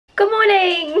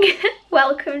morning!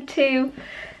 Welcome to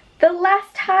the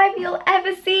last time you'll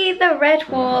ever see the red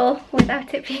wall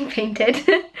without it being painted.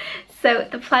 So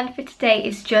the plan for today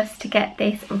is just to get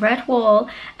this red wall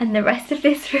and the rest of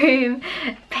this room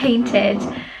painted.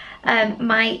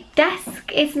 My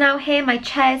desk is now here, my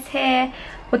chair's here,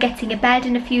 we're getting a bed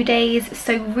in a few days,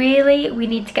 so really we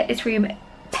need to get this room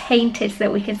painted so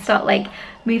that we can start like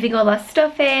moving all our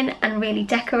stuff in and really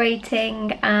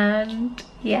decorating. And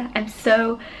yeah, I'm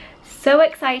so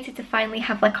excited to finally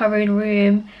have like our own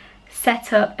room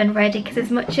set up and ready, because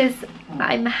as much as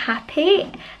I'm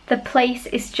happy, the place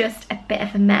is just a bit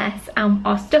of a mess and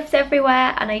our stuff's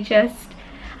everywhere, and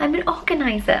I'm an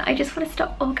organizer. I just want to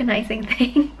start organizing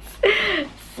things.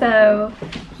 So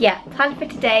yeah, plan for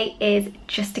today is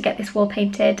just to get this wall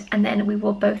painted and then we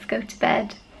will both go to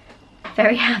bed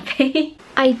very happy.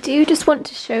 I do just want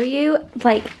to show you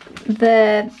like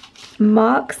the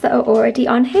marks that are already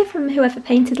on here from whoever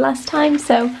painted last time,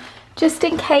 so just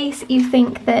in case you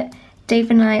think that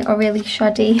Dave and I are really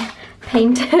shoddy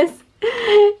painters,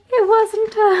 it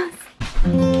wasn't us.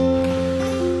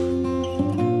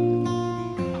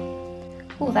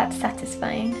 Oh, that's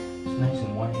satisfying. It's nice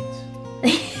and white.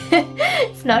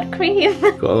 It's not cream.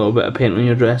 Got a little bit of paint on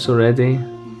your dress already.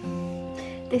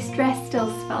 This dress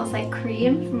still smells like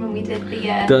cream from when we did the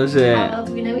Does it? How well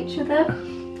do we know each other?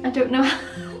 I don't know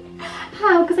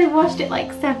how, because I washed it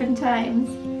like 7 times.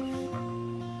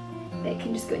 But it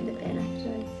can just go in the bin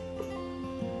afterwards.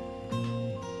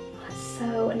 That's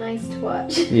so nice to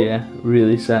watch. Yeah,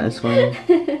 really satisfying.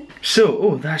 So,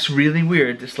 oh, that's really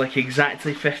weird. It's like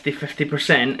exactly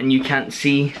 50% and you can't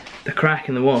see the crack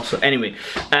in the wall. So anyway,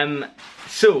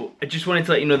 so I just wanted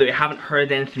to let you know that we haven't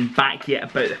heard anything back yet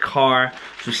about the car,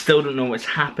 so we still don't know what's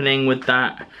happening with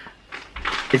that.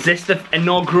 Is this the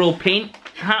inaugural paint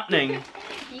happening?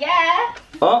 Yeah.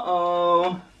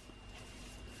 Uh-oh.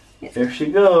 There she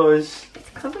goes. It's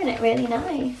covering it really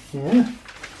nice. Yeah.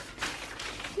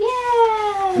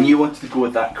 Yeah. And you wanted to go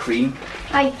with that cream?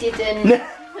 I didn't.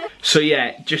 So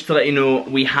yeah, just to let you know,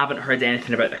 we haven't heard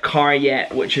anything about the car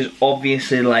yet, which is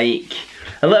obviously like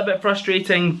a little bit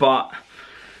frustrating, but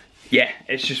yeah,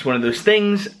 it's just one of those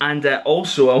things. And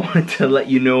also I wanted to let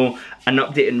you know an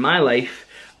update in my life.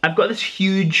 I've got this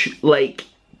huge like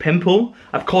pimple.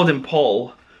 I've called him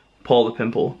Paul the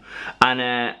pimple, and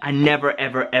I never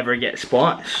ever get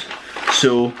spots.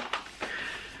 So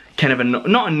kind of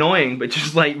not annoying, but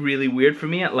just like really weird for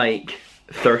me at like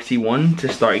 31 to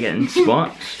start getting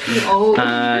spots. You old.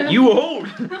 You old?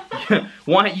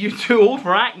 Why, you're too old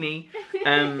for acne.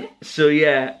 So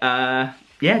yeah,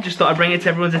 yeah, just thought I'd bring it to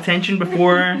everyone's attention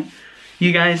before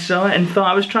you guys saw it and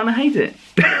thought I was trying to hide it.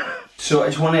 So I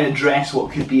just want to address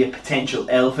what could be a potential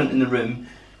elephant in the room.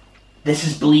 This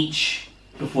is bleach,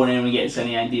 before anyone gets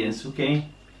any ideas, okay?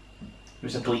 It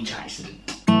was a bleach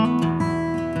accident.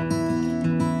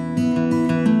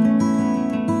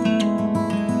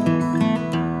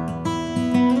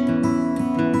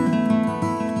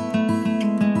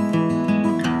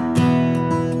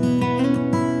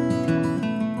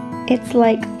 It's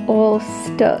like all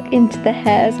stuck into the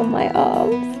hairs on my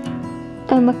arms.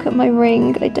 And look at my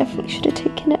ring, I definitely should have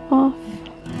taken it off.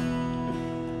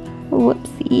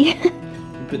 Whoopsie.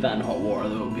 Put that in hot water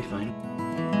though, it'll be fine.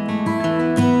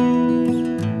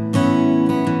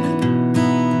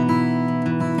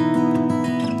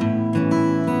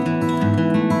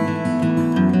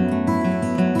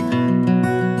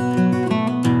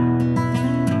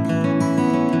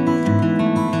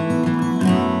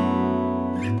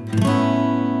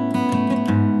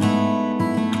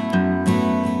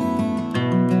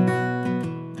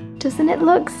 Doesn't it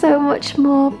look so much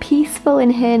more peaceful in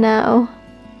here now?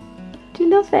 Do you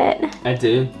love it? I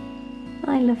do.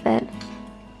 I love it.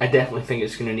 I definitely think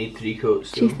it's gonna need 3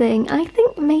 coats. Do you think? I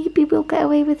think maybe we'll get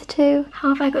away with 2. How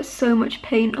have I got so much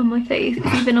paint on my face?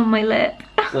 It's even on my lip.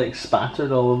 It's like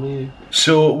spattered all over you.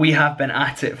 So we have been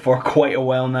at it for quite a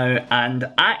while now, and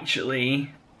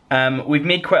actually we've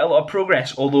made quite a lot of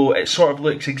progress, although it sort of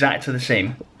looks exactly the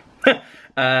same.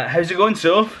 How's it going,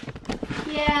 Soph?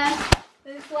 Yeah.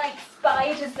 There's like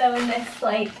spiders though in this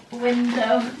like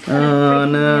window. Oh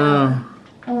no.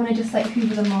 I want to just like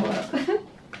hoover them all up.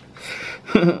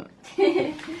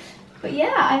 But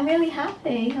yeah, I'm really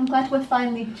happy. I'm glad we're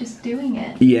finally just doing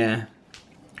it. Yeah.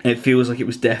 It feels like it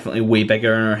was definitely way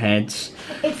bigger in our heads.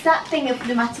 It's that thing of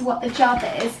no matter what the job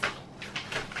is,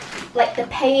 like the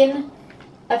pain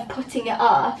of putting it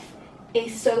off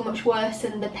is so much worse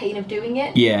than the pain of doing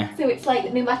it. Yeah. So it's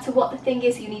like no matter what the thing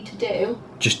is you need to do,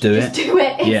 just do it. Just do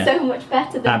it. It's yeah. so much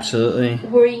better than absolutely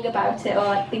worrying about it or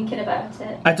like thinking about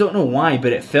it. I don't know why,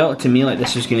 but it felt to me like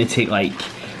this was going to take like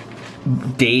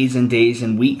days and days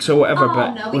and weeks or whatever,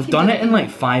 but no, we've done it in like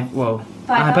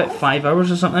about 5 hours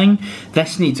or something.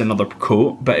 This needs another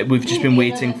coat, but we've just been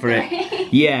waiting for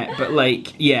it. Yeah, but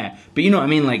like, yeah, but you know what I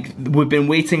mean, like, we've been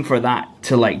waiting for that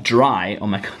to like dry. Oh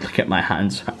my god, look at my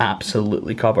hands,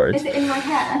 absolutely covered. Is it in my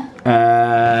hair?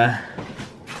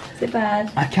 Is it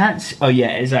bad? I can't see. Oh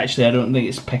yeah, it is actually. I don't think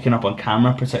it's picking up on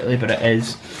camera particularly, but it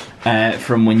is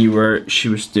from when she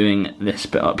was doing this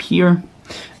bit up here.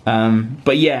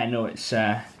 But yeah, no, it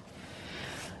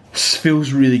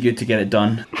feels really good to get it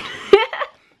done.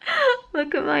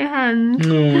 Look at my hand.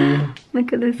 No.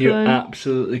 Look at this one. You're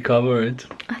absolutely covered.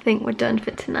 I think we're done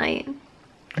for tonight.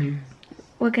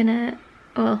 We're gonna,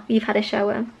 well, you've had a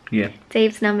shower. Yeah.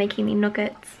 Dave's now making me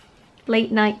nuggets.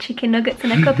 Late night chicken nuggets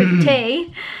and a cup of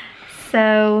tea.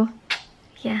 So,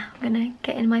 yeah, I'm gonna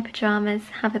get in my pajamas,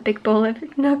 have a big bowl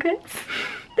of nuggets.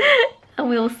 And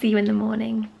we'll see you in the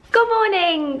morning. Good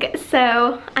morning!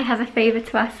 So, I have a favour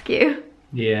to ask you.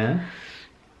 Yeah.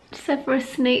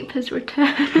 Severus Snape has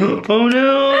returned. Oh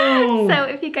no! So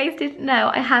if you guys didn't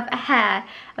know, I have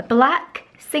a black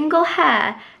single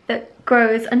hair that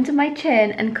grows under my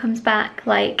chin and comes back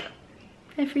like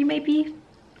every maybe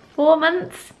 4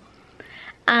 months.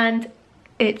 And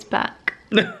it's back.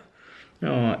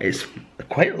 Oh, it's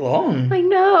quite long. I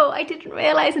know, I didn't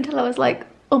realise until I was like,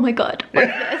 oh my god,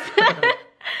 what's this?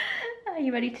 Are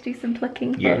you ready to do some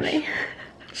plucking for me?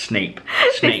 Snape.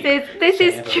 This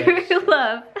is true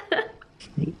love.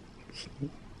 Snape.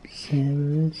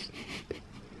 Severus.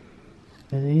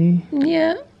 Ready?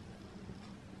 Yeah.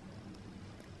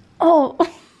 Oh.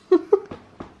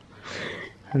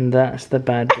 And that's the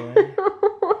bad boy.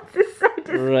 This is so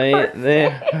disgusting. Right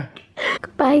there.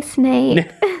 Goodbye, Snape.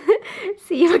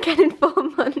 See you again in 4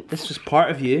 months. This was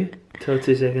part of you till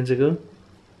 2 seconds ago.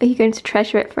 Are you going to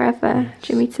treasure it forever? Yes.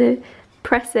 Do you want me to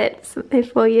press it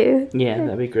for you? Yeah,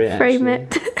 that'd be great. Frame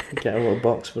actually. it. Get a little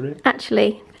box for it.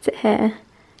 Actually, put it here.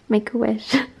 Make a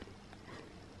wish.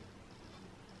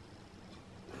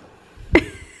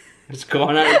 It's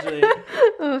gone actually.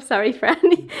 Oh, sorry, Fran.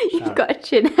 You've got a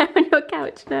chin hair on your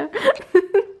couch now.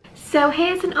 So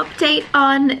here's an update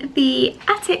on the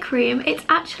attic room. It's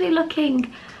actually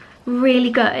looking really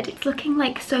good. It's looking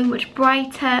like so much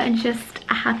brighter and just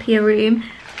a happier room.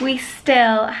 We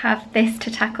still have this to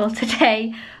tackle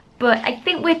today, but I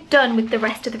think we're done with the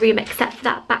rest of the room except for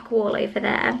that back wall over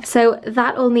there. So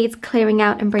that all needs clearing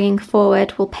out and bringing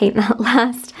forward. We'll paint that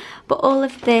last. But all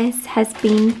of this has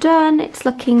been done. It's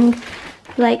looking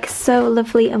like so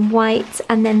lovely and white.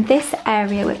 And then this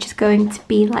area, which is going to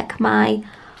be like my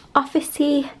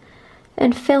officey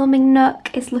and filming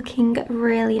nook, is looking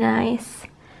really nice.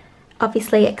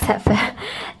 Obviously, except for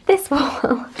this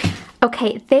wall.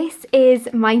 Okay, this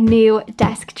is my new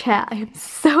desk chair. I am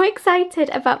so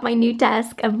excited about my new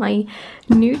desk and my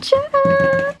new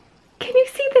chair. Can you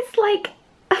see this like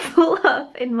full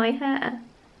up in my hair?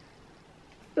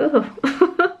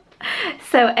 Oh.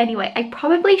 So anyway, I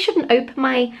probably shouldn't open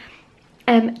my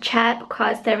chair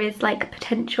because there is like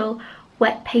potential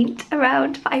wet paint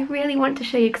around, but I really want to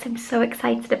show you because I'm so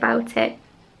excited about it.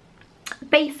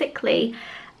 Basically,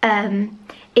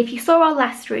 if you saw our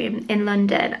last room in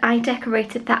London, I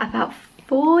decorated that about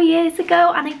 4 years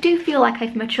ago, and I do feel like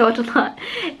I've matured a lot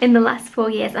in the last 4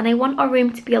 years, and I want our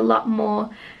room to be a lot more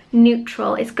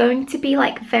neutral. It's going to be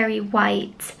like very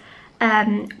white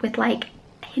with like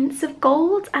hints of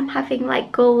gold. I'm having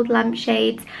like gold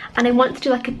lampshades, and I want to do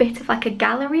like a bit of like a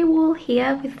gallery wall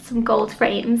here with some gold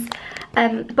frames.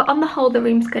 But on the whole, the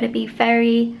room's going to be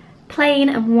very plain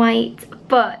and white,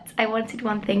 but I wanted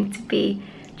one thing to be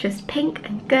just pink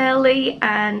and girly,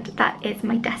 and that is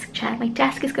my desk chair. My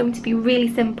desk is going to be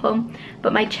really simple,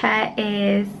 but my chair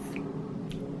is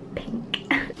pink.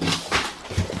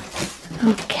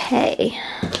 Okay.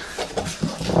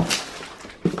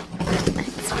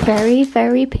 It's very,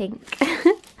 very pink.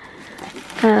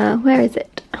 Where is it?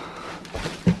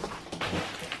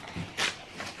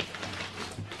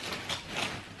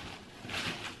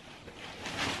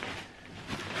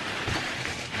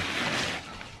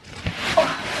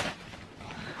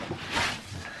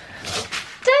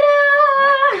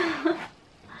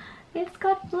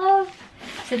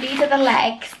 So these are the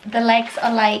legs. The legs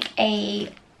are like a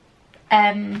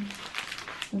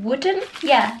wooden,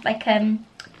 yeah, like a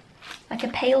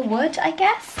pale wood, I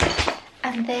guess.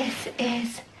 And this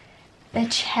is the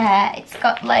chair. It's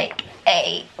got like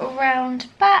a round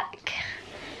back,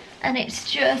 and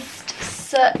it's just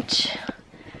such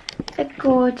a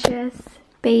gorgeous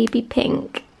baby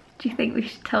pink. Do you think we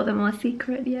should tell them our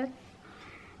secret yet?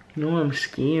 No, I'm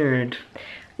scared.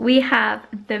 We have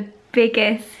the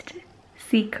biggest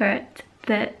secret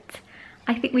that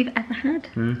I think we've ever had.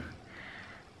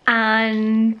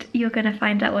 and you're gonna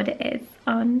find out what it is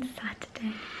on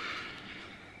Saturday.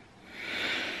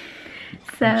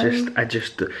 So I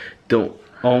just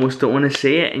almost don't want to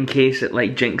say it in case it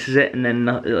like jinxes it and then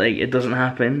like it doesn't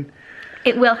happen.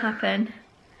 It will happen.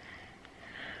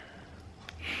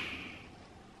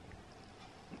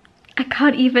 I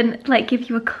can't even like give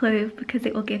you a clue because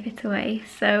it will give it away.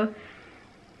 So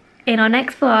in our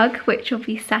next vlog, which will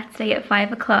be Saturday at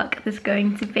 5 o'clock, there's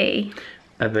going to be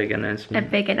a big announcement. A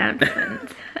big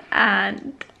announcement.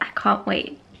 And I can't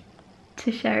wait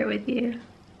to share it with you.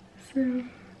 So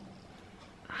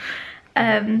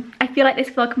I feel like this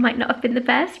vlog might not have been the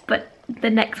best, but the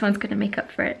next one's gonna make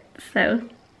up for it. So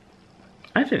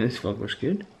I think this vlog was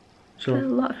good. So a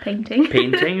lot of painting.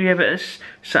 Yeah, but it's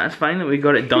satisfying that we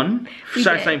got it done.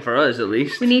 Satisfying for us, at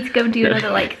least. We need to go and do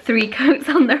another like 3 coats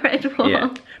on the red wall.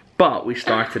 Yeah. But we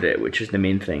started it, which is the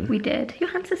main thing. We did. Your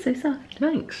hands are so soft.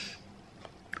 Thanks.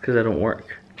 Because I don't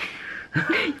work.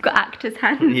 You've got actor's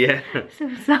hands. Yeah. So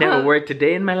soft. Never worked a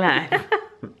day in my life.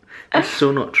 That's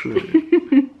so not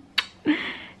true.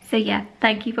 So yeah,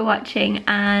 thank you for watching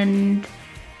and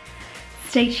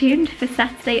stay tuned for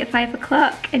Saturday at 5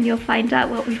 o'clock and you'll find out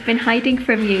what we've been hiding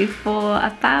from you for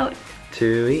about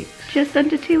 2 weeks. Just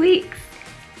under 2 weeks.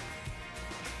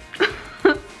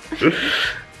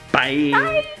 Bye.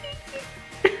 Bye.